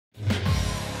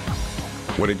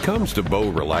When it comes to bow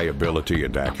reliability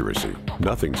and accuracy,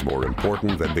 nothing's more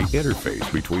important than the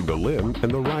interface between the limb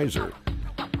and the riser.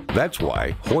 That's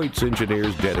why Hoyt's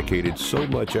engineers dedicated so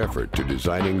much effort to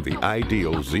designing the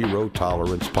ideal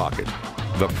zero-tolerance pocket,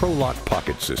 the ProLock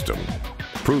Pocket System.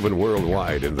 Proven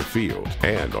worldwide in the field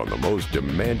and on the most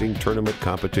demanding tournament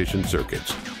competition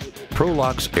circuits.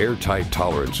 ProLock's airtight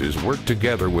tolerances work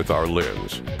together with our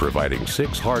limbs, providing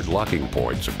 6 hard locking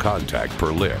points of contact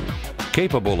per limb,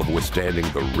 capable of withstanding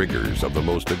the rigors of the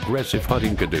most aggressive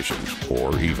hunting conditions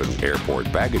or even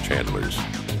airport baggage handlers.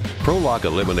 ProLock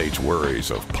eliminates worries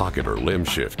of pocket or limb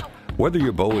shift, whether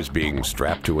your bow is being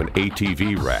strapped to an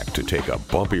ATV rack to take a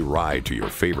bumpy ride to your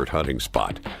favorite hunting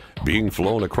spot, being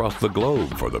flown across the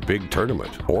globe for the big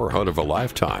tournament or hunt of a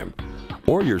lifetime,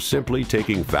 or you're simply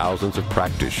taking thousands of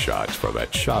practice shots for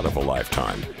that shot of a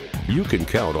lifetime. You can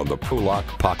count on the ProLock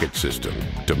Pocket System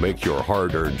to make your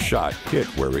hard-earned shot hit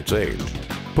where it's aimed.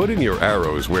 Putting your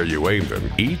arrows where you aim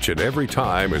them each and every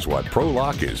time is what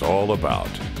ProLock is all about.